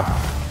get up though?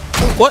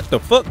 What the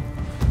fuck?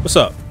 What's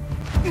up?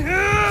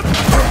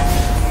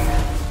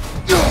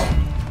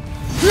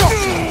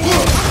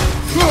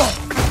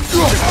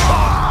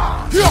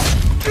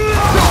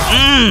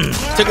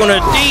 Take one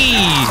of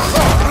these.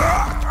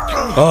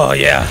 Oh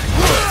yeah.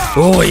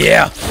 Oh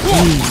yeah.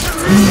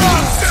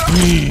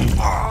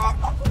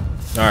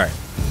 Alright.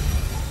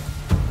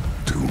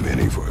 Too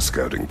many for a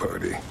scouting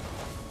party.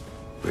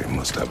 They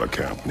must have a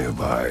camp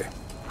nearby.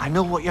 I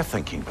know what you're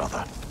thinking,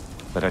 brother.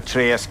 But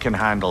Atreus can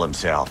handle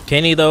himself.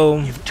 Can he though?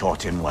 You've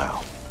taught him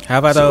well. How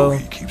about So though?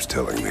 he keeps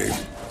telling me.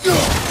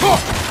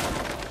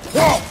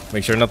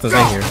 Make sure nothing's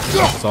in here.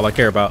 That's all I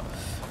care about.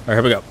 Alright,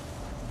 here we go.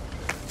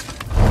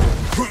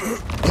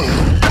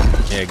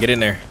 Yeah, get in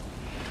there.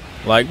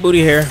 Like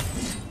booty hair.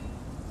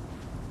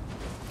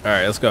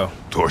 Alright, let's go.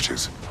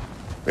 Torches.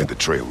 And the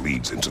trail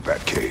leads into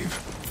that cave.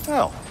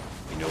 Well,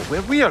 we know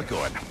where we are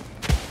going.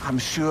 I'm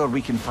sure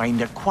we can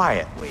find a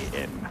quiet way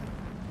in.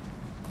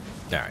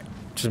 Alright.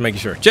 Just making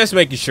sure. Just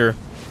making sure.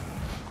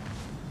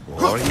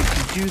 Or you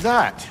could do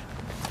that.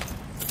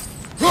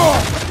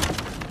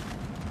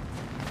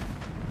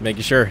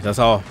 Making sure. That's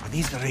all. Are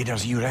these the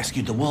raiders you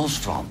rescued the wolves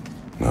from?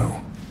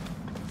 No.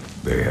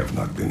 They have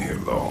not been here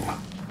long.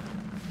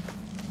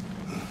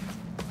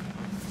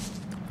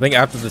 I think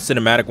after the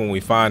cinematic when we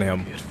find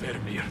him.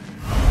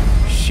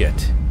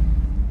 Shit.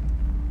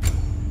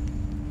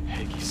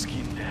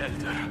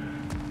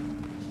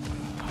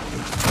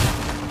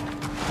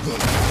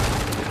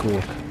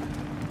 Cool.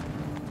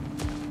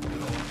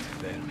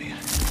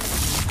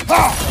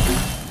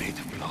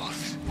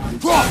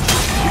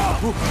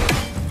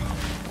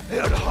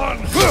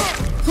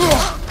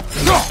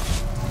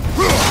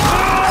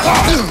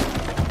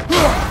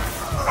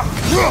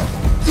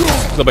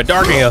 A little bit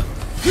dark in here.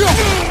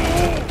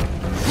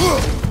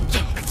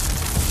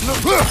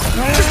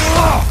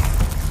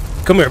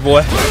 Come here,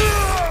 boy.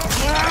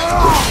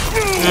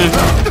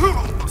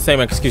 Same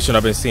execution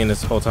I've been seeing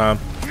this whole time.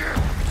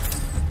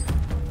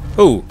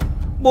 Ooh,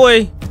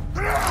 boy,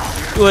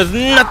 it was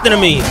nothing to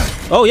me.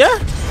 Oh yeah.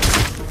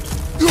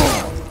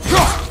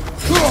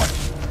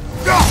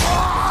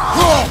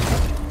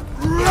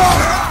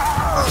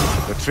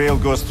 The trail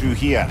goes through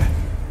here,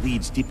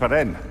 leads deeper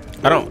in.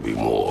 I don't Be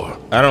more.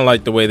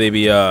 like the way they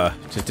be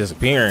just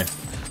disappearing.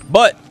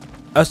 But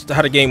that's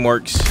how the game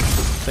works.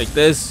 Take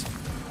this.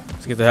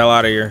 Let's get the hell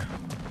out of here.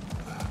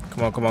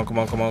 Come on, come on, come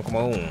on, come on, come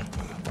on.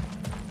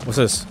 What's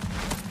this?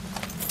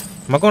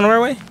 Am I going the right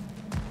way?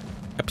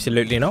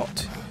 Absolutely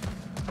not.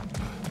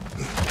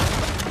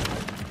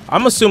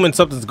 I'm assuming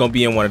something's gonna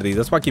be in one of these.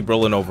 That's why I keep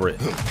rolling over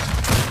it.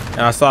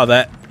 And I saw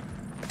that.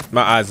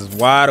 My eyes is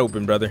wide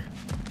open, brother.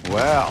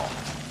 Well,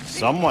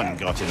 someone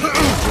got in the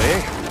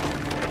way.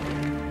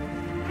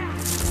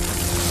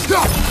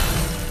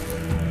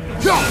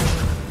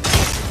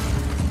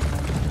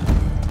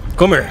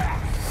 Come here.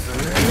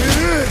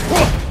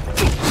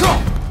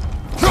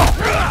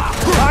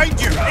 Behind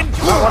you!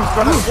 That one's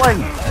gonna swing!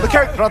 Look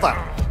out, brother!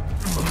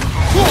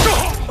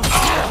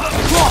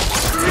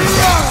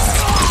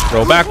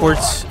 Roll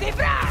backwards.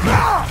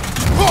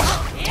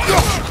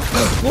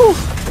 Woo!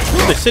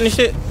 They finish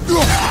it.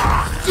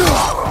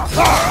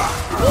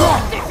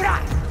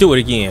 Do it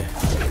again.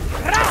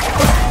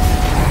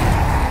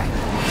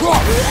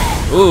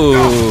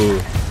 Ooh.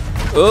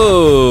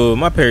 Ooh,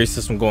 my parry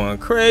system going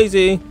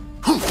crazy.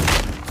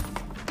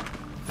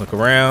 Look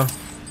around.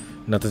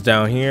 Nothing's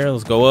down here.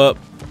 Let's go up.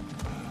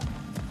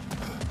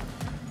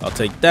 I'll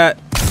take that.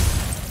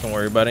 Don't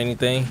worry about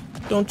anything.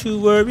 Don't you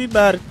worry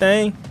about a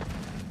thing.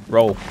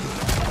 Roll.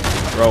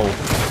 Roll.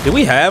 Did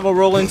we have a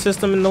rolling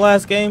system in the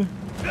last game?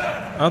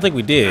 I don't think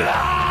we did.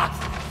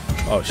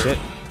 Oh shit.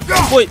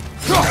 Wait.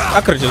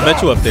 I could have just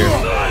met you up there.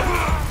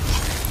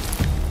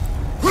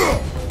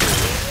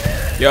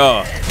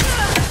 Yeah.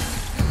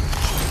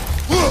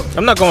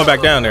 I'm not going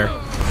back down there.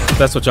 If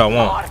that's what y'all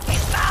want.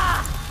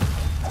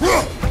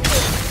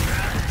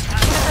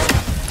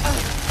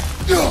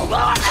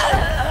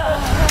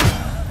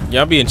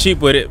 Yeah, I'm being cheap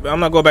with it. I'm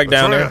not going back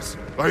down there.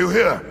 Are you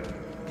here?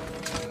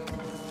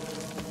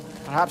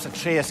 Perhaps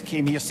Atreus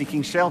came here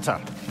seeking shelter.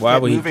 Why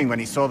Kept would he? moving when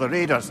he saw the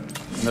raiders,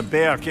 and the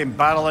bear came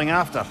barreling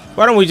after.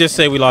 Why don't we just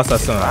say we lost our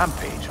son?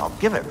 Rampage, I'll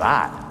give it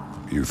that.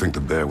 You think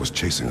the bear was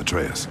chasing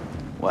Atreus?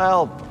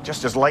 Well,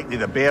 just as likely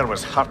the bear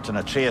was hurt and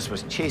Atreus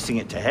was chasing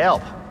it to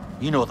help.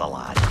 You know the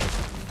lad.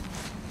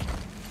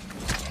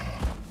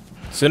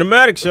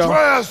 Cinematics, y'all.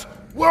 Atreus,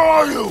 where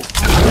are you?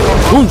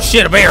 Ooh,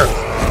 shit, a bear.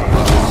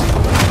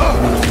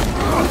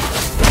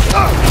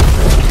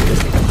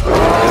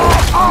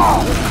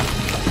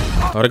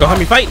 Oh, they gonna have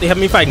me fight? They have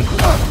me fighting.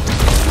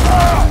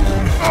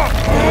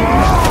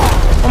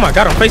 Oh my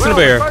god, I'm facing the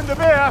bear. Found the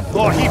bear,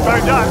 or he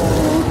found us.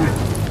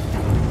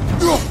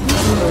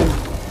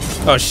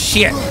 Oh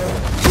shit.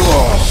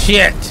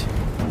 Shit.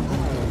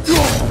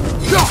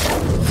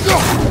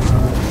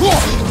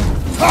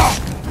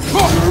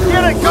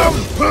 Here it comes!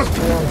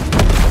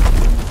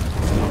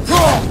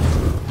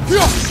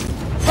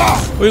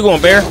 Where you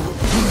going, bear?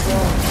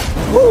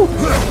 Woo!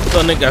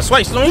 Little nigga got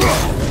swipes on you.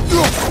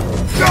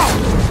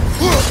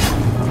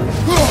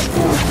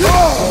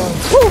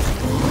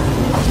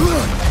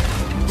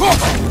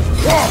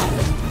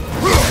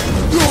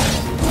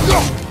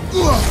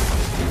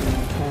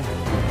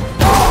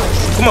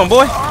 Come on,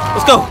 boy.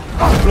 Let's go.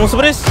 You want some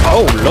of this?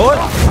 Oh, Lord.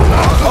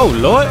 Oh,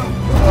 Lord.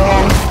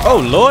 Oh,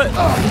 Lord.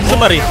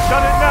 Somebody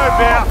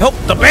help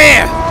the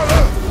bear.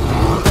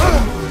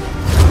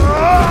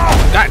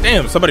 God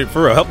damn, somebody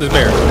for real, help this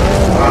bear.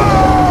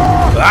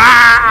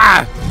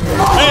 Ah!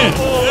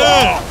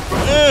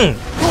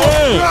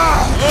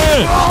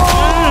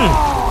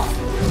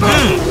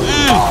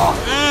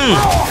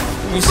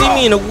 You see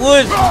me in the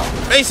woods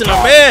facing a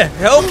bear.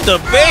 Help the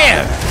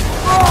bear.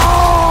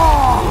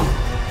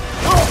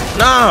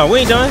 Nah, we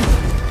ain't done.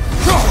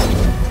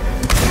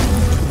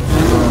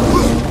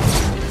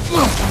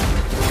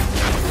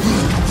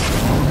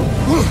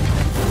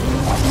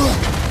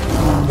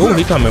 Ooh,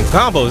 he coming with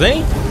combos,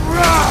 ain't he?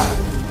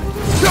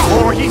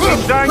 Oh, he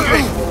seems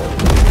angry.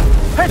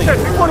 Hit it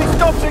before he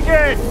stops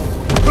again.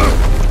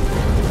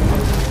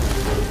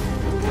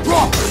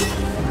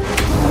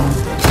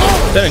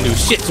 That didn't do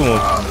shit to him.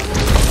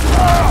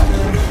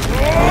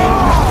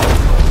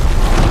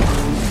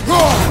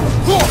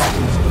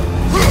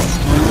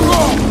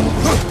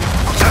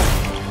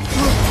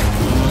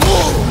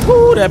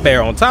 Ooh, that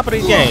bear on top of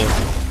the game.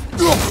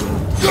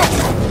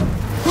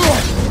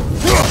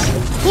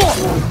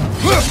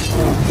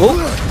 Ooh,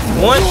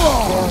 one.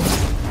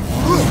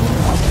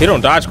 He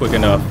don't dodge quick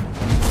enough.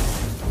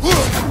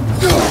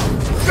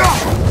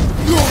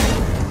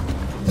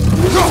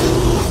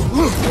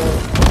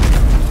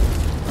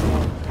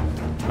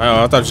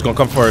 Oh, I thought he was gonna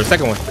come for a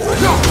second one.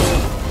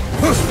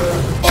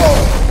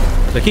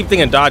 They keep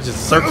thinking dodge is a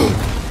circle.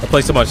 I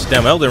play so much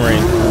damn Elden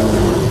Ring.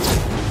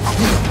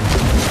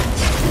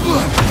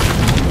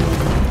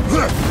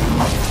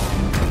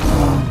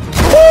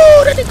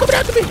 Woo! That thing coming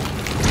after me.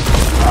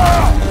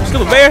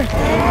 Stupid bear.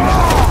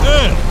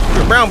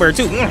 You're a brown bear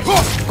too.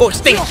 Go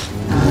extinct.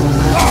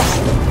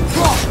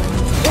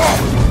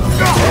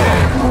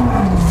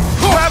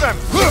 Grab him!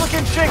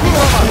 Looking shaky.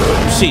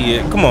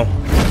 Shit, come on.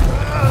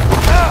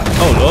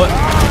 Oh Lord.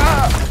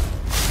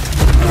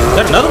 Is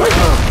that another one?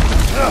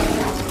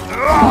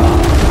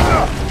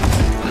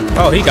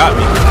 Oh, he got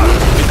me.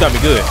 He's got me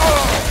good.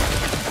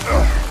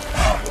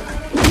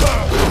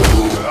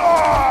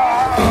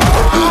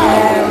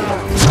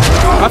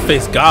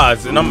 face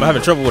gods, and I'm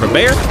having trouble with a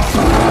bear.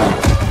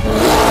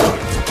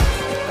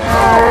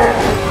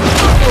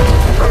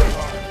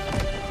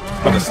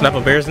 I'm gonna snap a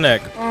bear's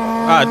neck.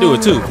 I do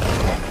it too.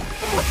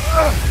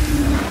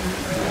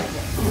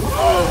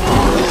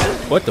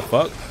 What the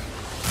fuck?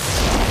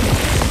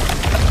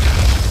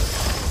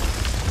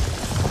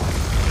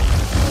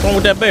 What's wrong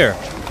with that bear?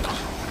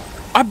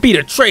 I beat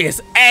Atreus'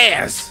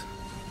 ass.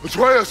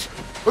 Atreus!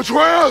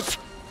 Atreus!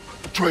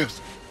 Atreus!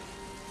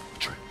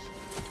 Atreus.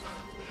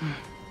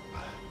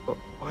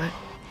 What?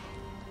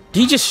 Did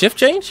he just shift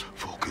change?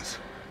 Focus.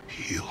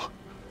 Heal.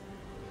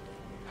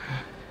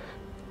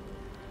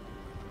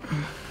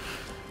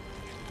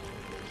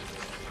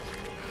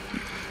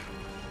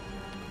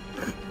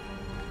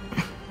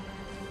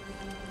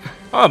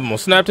 I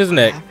almost snapped his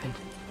neck.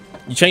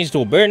 You changed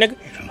to a bear, nigga?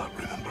 You do not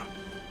remember.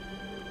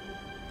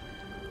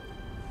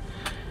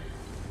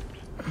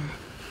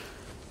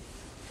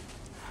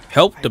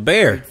 Help the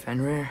bear.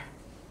 Fenrir.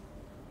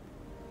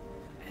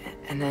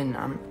 And then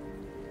I'm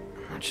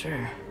not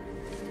sure.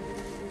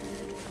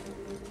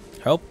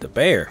 Help the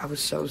bear. I was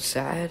so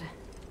sad.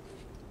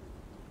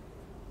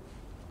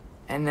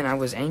 And then I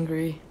was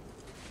angry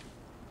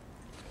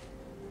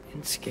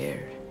and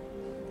scared.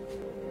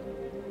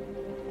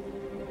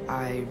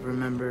 I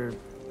remember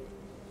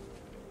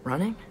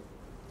running.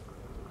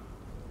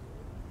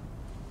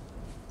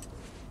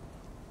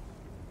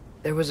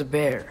 There was a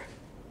bear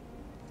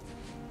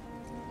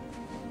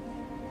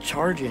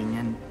charging,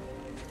 and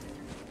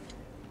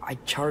I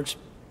charged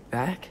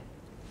back.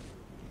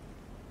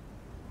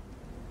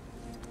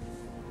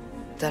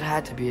 That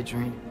had to be a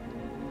dream.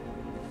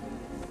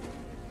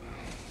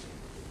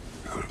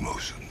 Your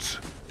emotions.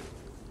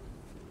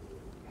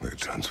 They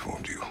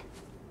transformed you.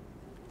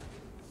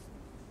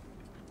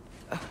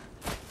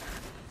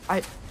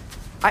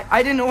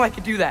 I didn't know I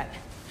could do that.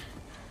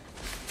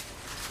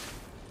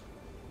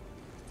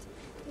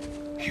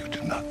 You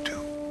did not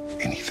do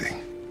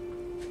anything.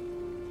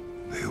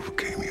 They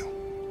overcame you.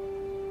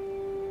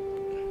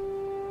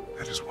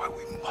 That is why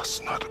we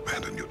must not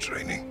abandon your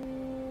training.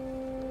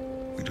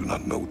 We do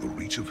not know the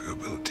reach of your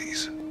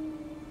abilities.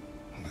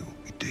 They will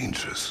be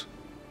dangerous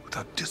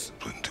without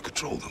discipline to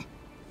control them.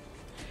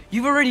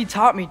 You've already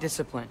taught me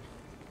discipline.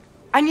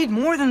 I need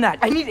more than that.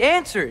 I need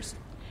answers.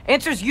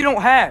 Answers you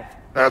don't have.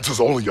 Answers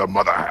only your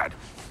mother had.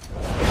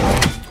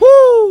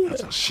 Woo!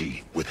 Answers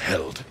she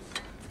withheld.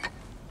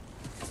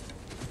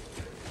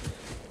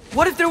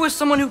 What if there was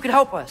someone who could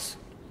help us?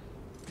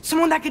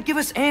 Someone that could give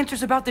us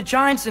answers about the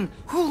giants and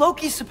who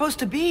Loki's supposed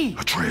to be.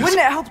 Atreus. Wouldn't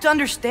it help to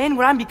understand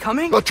what I'm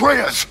becoming?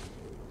 Atreus!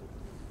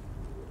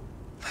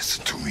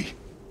 Listen to me.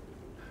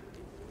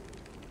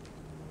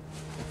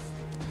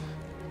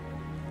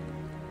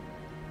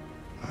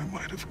 I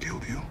might have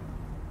killed you.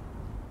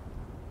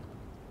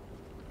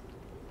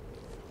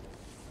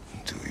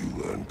 Until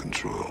you learn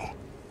control,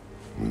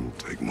 we will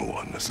take no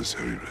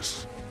unnecessary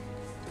risks.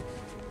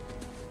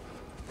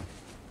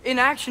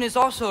 Inaction is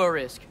also a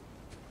risk.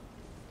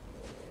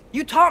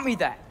 You taught me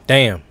that.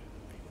 Damn.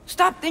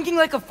 Stop thinking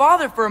like a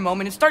father for a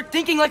moment and start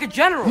thinking like a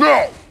general.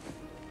 No!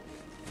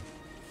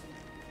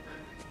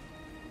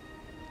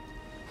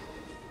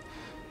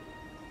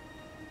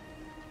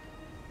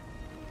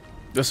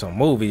 This a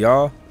movie,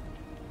 y'all.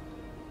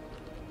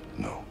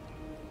 No.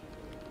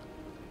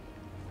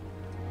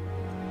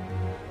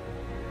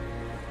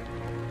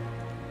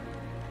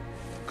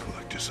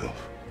 Collect yourself.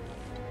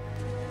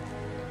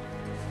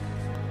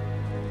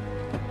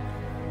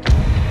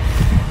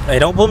 Hey,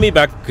 don't put me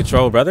back in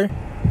control, brother.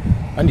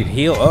 I need to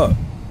heal up.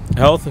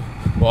 Health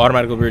will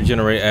automatically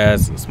regenerate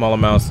as small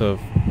amounts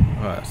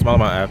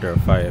after a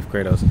fight if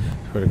Kratos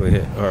critically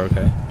hit. Oh,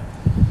 okay.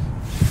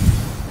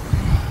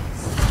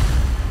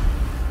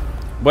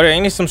 But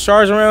ain't there some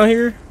shards around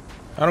here?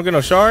 I don't get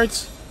no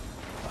shards.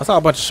 I saw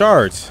a bunch of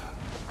shards.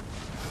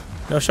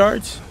 No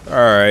shards?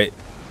 Alright.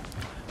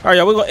 Alright,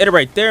 y'all, we're gonna end it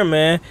right there,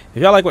 man.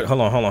 If y'all like what,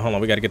 hold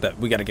on. We gotta get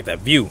that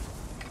view.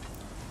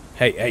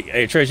 Hey,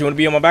 Trish, you wanna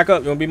be on my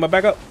backup? You wanna be my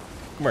backup?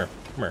 Come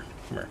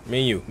here.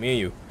 Me and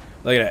you.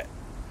 Look at that.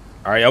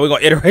 Alright, y'all, we're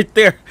gonna end it right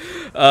there.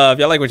 If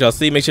y'all like what y'all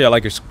see, make sure y'all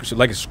like and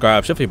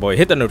subscribe. Shift your boy.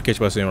 Hit that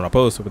notification button when I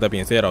post. With that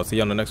being said, I'll see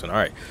you on the next one.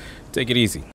 Alright. Take it easy.